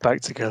block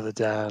back together,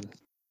 Dan.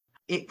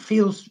 It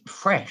feels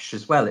fresh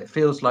as well. It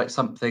feels like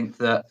something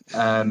that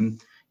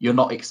you're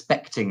not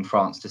expecting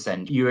France to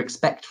send. You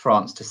expect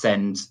France to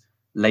send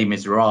Les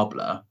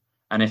Miserables,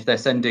 and if they're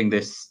sending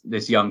this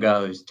young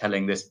girl who's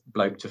telling this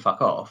bloke to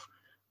fuck off,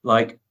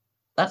 like,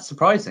 that's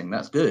surprising.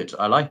 That's good.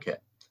 I like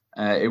it.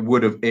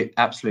 It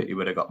absolutely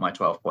would have got my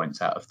 12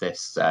 points out of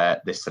this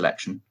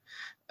selection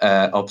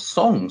of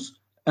songs.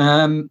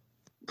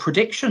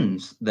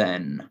 Predictions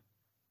then.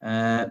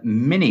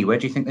 Minnie, where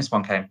do you think this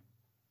one came?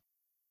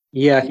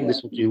 Yeah, I think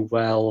this will do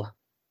well.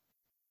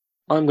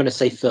 I'm going to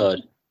say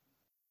third.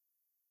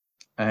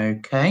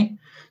 Okay.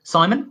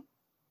 Simon?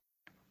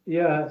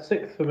 Yeah,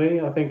 sixth for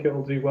me. I think it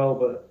will do well,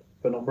 but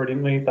not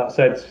brilliantly. That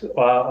said,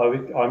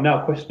 I'm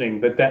now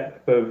questioning the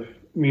depth of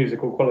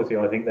musical quality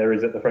I think there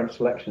is at the French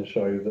selection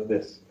show, that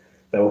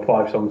there were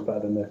 5 songs better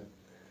than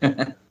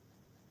this.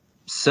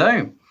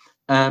 So,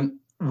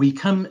 we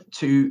come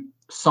to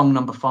song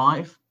number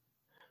 5.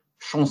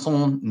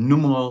 Chanson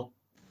numéro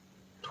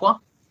 3?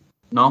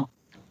 No?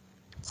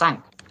 5.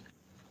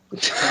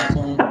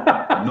 Chanson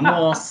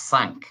numéro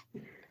 5.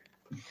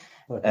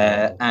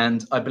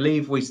 And I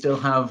believe we still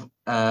have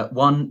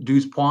 1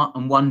 12 points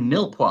and 1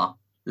 0 point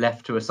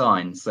left to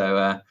assign.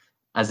 So,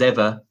 as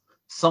ever,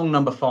 song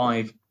number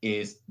 5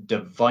 is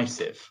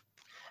divisive.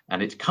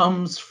 And it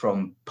comes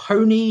from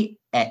Pony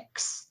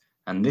X.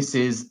 And this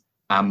is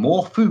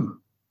Amour Fou.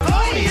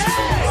 Oh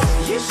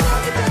yeah, you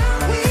shut me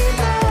down with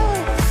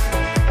love.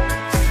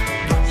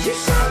 You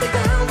shut me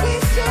down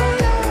with your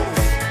love.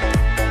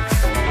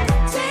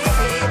 Take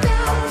me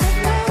down and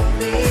love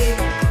me.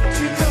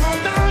 Tu te rends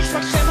dingue, je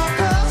crois que chez mon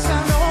cœur c'est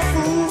un amour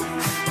fou.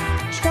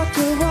 Je crois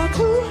te voir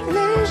tous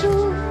les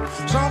jours.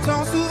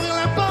 J'entends s'ouvrir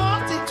la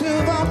porte et te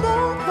voir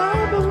mon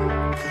amour.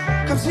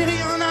 Comme si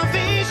rien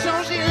n'avait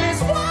changé,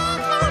 laisse-moi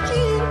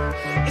tranquille.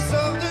 Et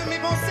sors de mes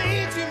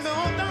pensées, tu me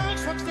rends dingue,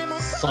 je crois que c'est mon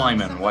cœur.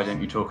 Simon, why don't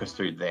you talk us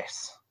through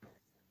this?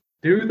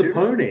 Do the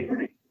pony.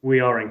 We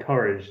are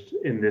encouraged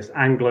in this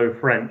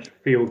Anglo-French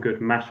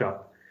feel-good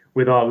mashup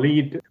with our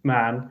lead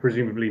man,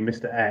 presumably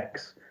Mr.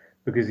 X,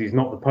 because he's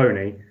not the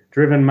pony,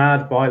 driven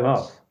mad by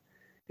love.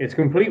 It's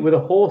complete with a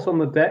horse on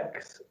the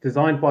decks,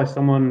 designed by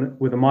someone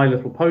with a My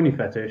Little Pony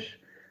fetish,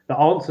 that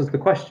answers the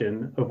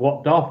question of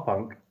what Daft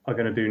Punk are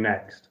going to do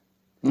next.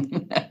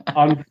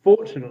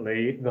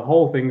 Unfortunately, the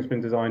whole thing's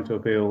been designed to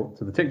appeal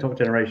to the TikTok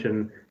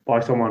generation by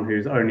someone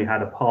who's only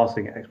had a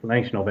passing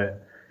explanation of it.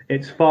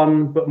 It's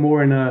fun, but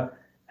more in a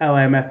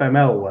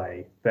LMFML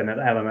way than an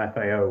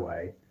LMFAO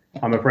way.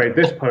 I'm afraid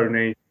this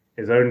pony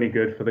is only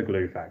good for the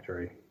glue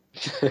factory.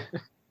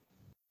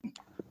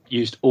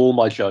 Used all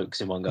my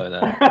jokes in one go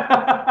there.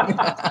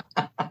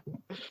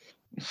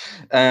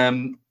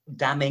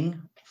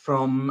 Damning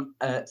from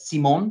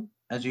Simon,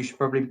 as you should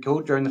probably be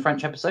called during the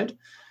French episode.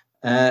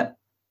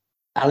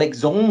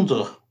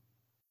 Alexandre.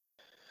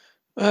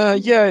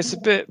 Yeah, it's a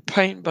bit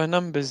paint by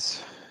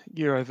numbers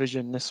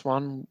Eurovision, this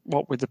one.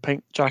 What with the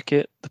pink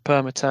jacket, the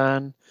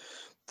permatan,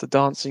 the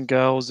dancing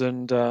girls,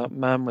 and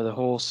man with a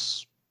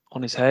horse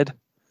on his head,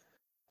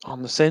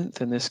 on the synth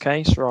in this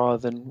case, rather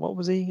than, what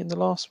was he in the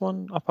last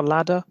one? Up a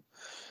ladder.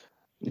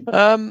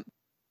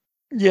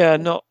 Yeah,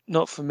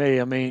 not for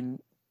me. I mean,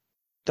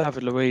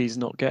 David Luiz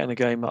not getting a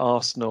game at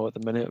Arsenal at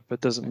the minute,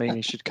 but doesn't mean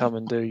he should come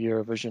and do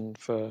Eurovision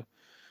for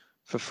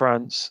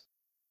France.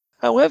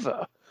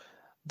 However,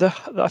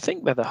 I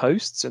think they're the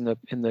hosts in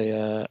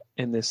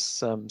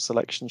this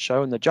selection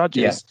show, and the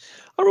judges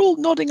are all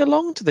nodding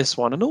along to this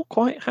one and all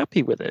quite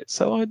happy with it.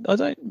 So I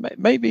don't,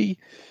 maybe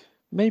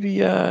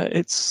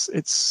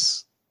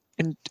it's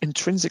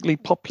intrinsically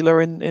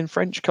popular in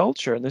French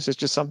culture, and this is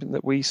just something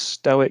that we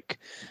stoic,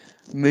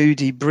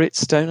 moody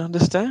Brits don't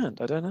understand.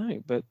 I don't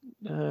know, but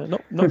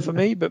not for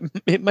me. But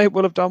it may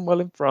well have done well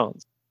in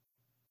France.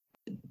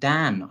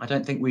 Dan, I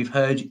don't think we've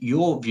heard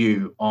your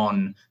view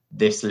on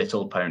this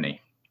little pony.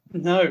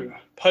 No,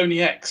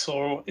 Pony X,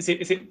 or is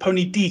it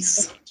Pony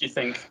Dis? Do you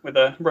think, with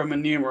a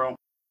Roman numeral?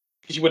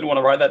 Because you wouldn't want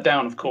to write that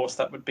down, of course.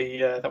 That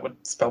would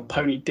spell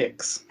Pony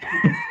Dicks.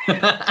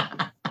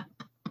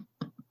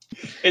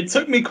 It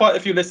took me quite a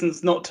few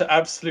listens not to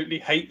absolutely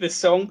hate this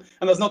song,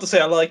 and that's not to say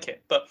I like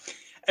it, but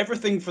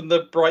everything from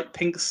the bright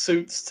pink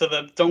suits to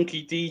the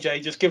donkey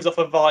DJ just gives off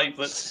a vibe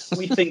that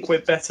we think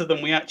we're better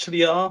than we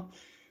actually are.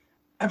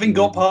 Having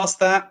got past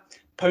that,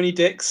 Pony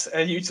Dicks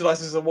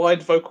utilises a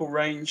wide vocal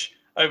range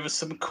over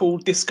some cool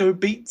disco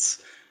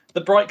beats.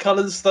 The bright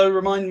colours, though,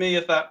 remind me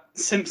of that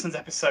Simpsons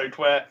episode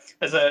where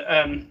there's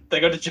they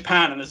go to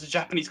Japan and there's a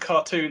Japanese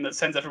cartoon that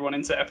sends everyone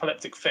into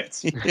epileptic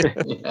fits.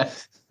 Yeah.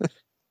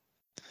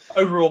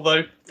 Overall,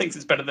 though, thinks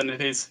it's better than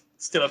it is.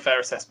 Still a fair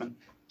assessment.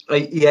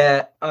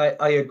 Yeah,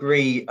 I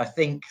agree. I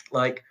think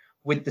like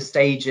with the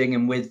staging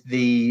and with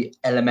the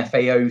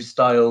LMFAO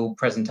style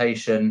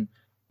presentation,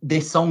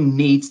 this song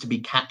needs to be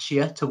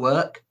catchier to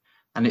work,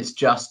 and it's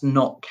just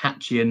not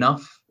catchy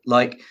enough.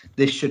 Like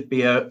this should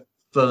be a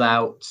full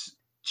out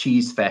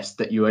cheese fest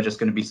that you are just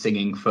going to be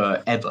singing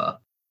forever,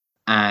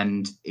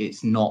 and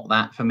it's not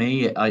that for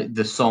me.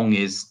 The song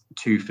is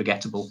too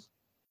forgettable.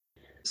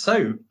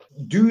 So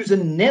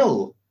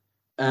 2-0.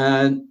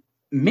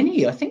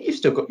 Minnie, I think you've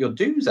still got your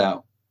dues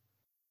out.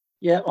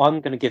 Yeah,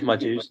 I'm going to give my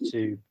dues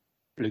to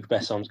Luc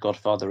Besson's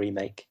Godfather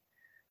remake.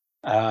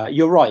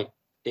 You're right.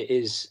 It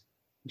is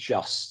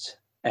just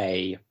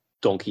a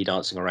donkey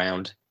dancing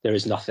around. There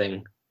is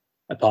nothing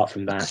apart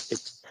from that.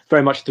 It's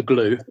very much the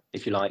glue,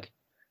 if you like.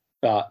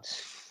 But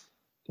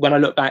when I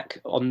look back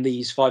on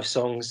these 5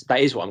 songs, that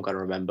is what I'm going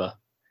to remember.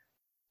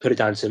 Put it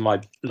down to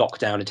my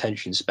lockdown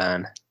attention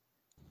span.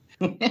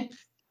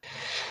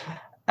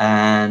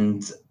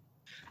 And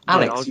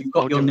Alex, Yeah, you've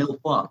got your nil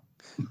point.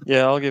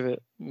 Yeah, I'll give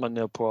it my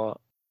nil point.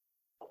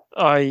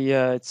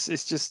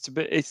 It's just a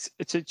bit.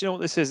 Do you know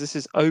what this is? This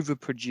is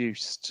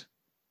overproduced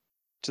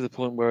to the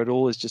point where it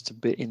all is just a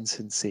bit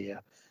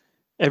insincere.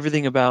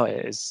 Everything about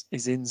it is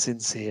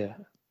insincere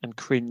and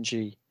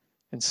cringy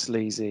and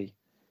sleazy.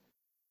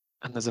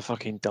 And there's a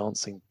fucking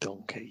dancing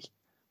donkey.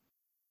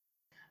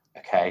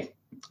 Okay,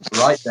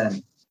 right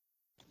then.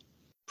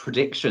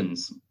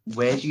 Predictions.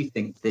 Where do you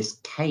think this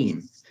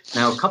came?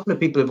 Now, a couple of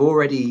people have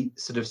already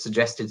sort of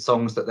suggested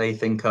songs that they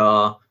think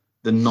are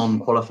the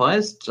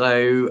non-qualifiers.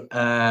 So,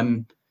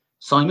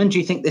 Simon, do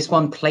you think this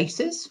one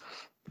places?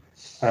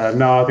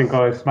 No, I think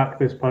I smacked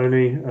this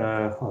pony.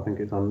 I think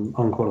it's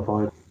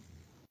unqualified.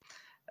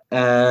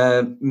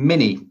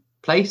 Minnie,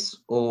 place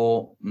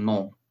or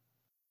non?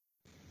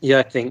 Yeah,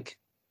 I think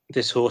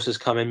this horse has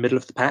come in middle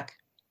of the pack.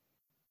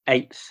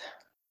 8th.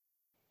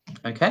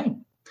 Okay.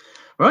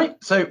 Right.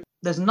 So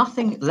there's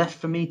nothing left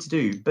for me to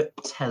do but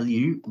tell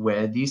you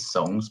where these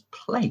songs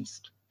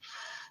placed.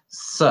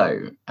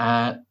 So,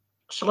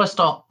 shall I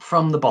start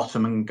from the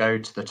bottom and go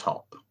to the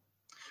top?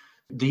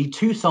 The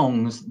 2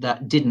 songs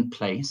that didn't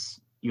place,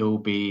 you'll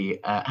be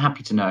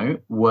happy to know,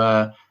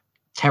 were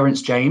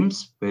Terence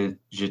James with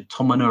Je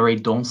t'emmènerai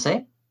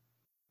danser,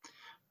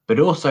 but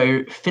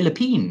also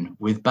Philippine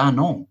with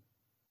Banon.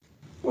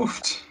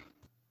 Oofed.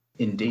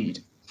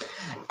 Indeed.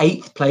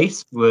 8th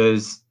place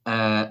was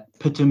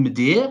Peux-tu me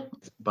dire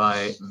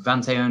by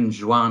 21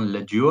 Juin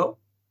Le Duo.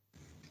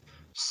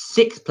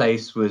 6th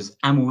place was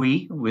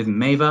Amouy with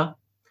Meva.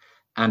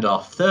 And our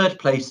 3rd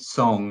place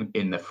song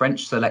in the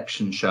French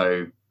selection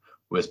show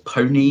was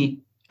Pony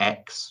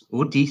X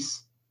or 10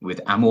 with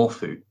Amour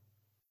Fou.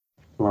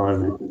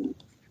 Blimey.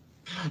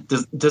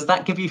 Does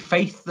that give you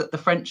faith that the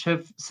French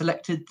have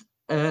selected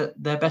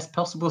their best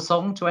possible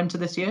song to enter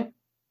this year?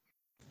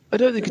 I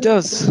don't think it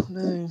does.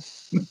 No.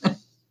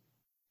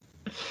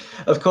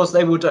 Of course,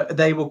 they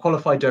will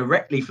qualify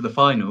directly for the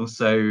final.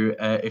 So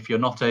if you're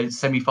not a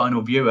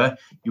semi-final viewer,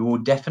 you will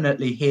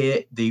definitely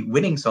hear the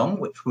winning song,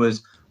 which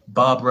was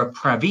Barbara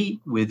Pravi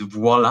with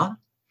Voila,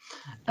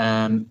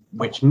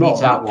 which Not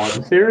beat that out.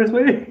 one.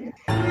 Seriously?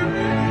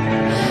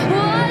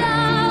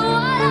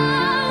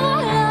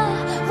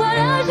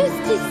 Voilà,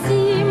 juste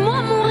ici,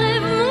 moi mon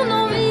rêve, mon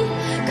envie,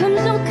 comme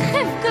j'en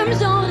crève, comme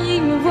j'en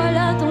ris, me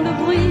voilà dans le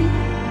bruit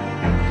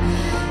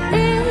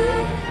et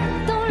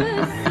dans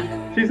le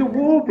silence. She's a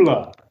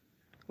warbler.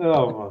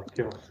 Oh my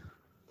god.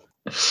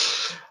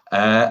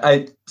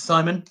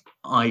 Simon,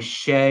 I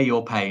share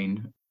your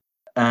pain.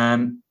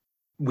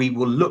 We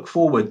will look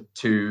forward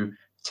to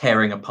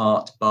tearing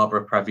apart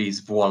Barbara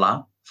Pravi's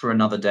Voila for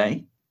another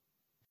day.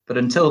 But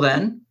until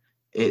then,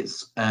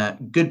 it's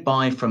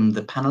goodbye from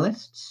the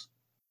panelists.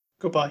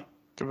 Goodbye.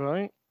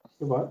 Goodbye.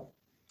 Goodbye.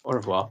 Au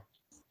revoir.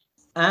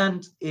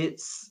 And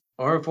it's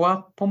au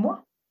revoir pour moi.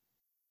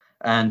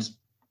 And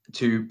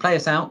to play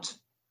us out,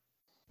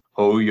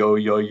 oh yo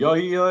yo yo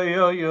yo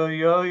yo yo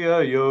yo yo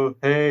yo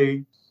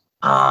hey.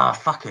 Ah,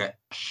 fuck it.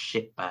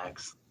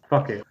 Shitbags.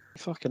 Fuck it.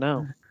 Fucking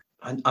hell.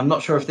 I'm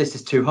not sure if this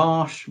is too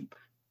harsh,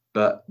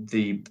 but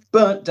the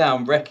burnt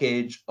down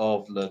wreckage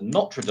of Le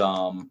Notre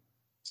Dame,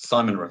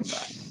 Simon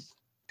Runback.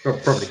 I'll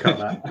probably cut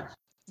that.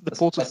 The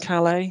port of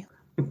Calais.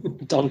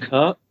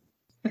 Dunkirk.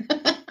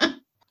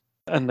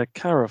 And the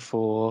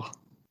Carrefour.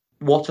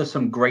 What are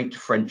some great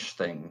French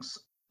things?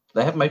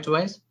 They have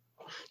motorways.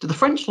 Do the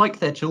French like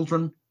their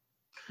children?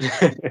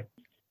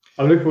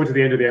 I'm looking forward to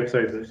the end of the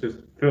episode that's just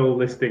Phil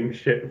listing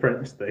shit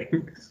French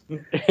things.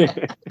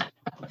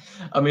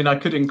 I mean, I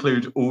could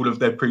include all of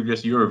their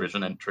previous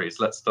Eurovision entries.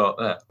 Let's start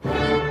there.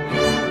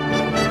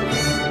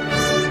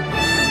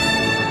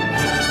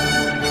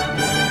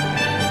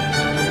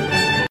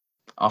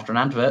 After an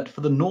advert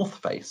for the North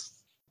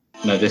Face.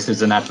 No, this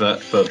is an advert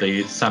for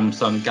the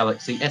Samsung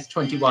Galaxy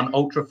S21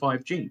 Ultra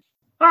 5G.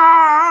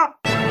 Ah!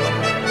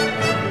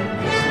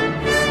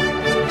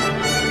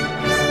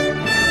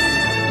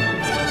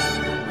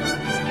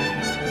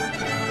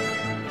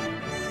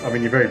 I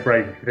mean, you're very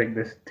brave if you think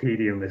this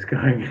tedium is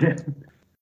going in.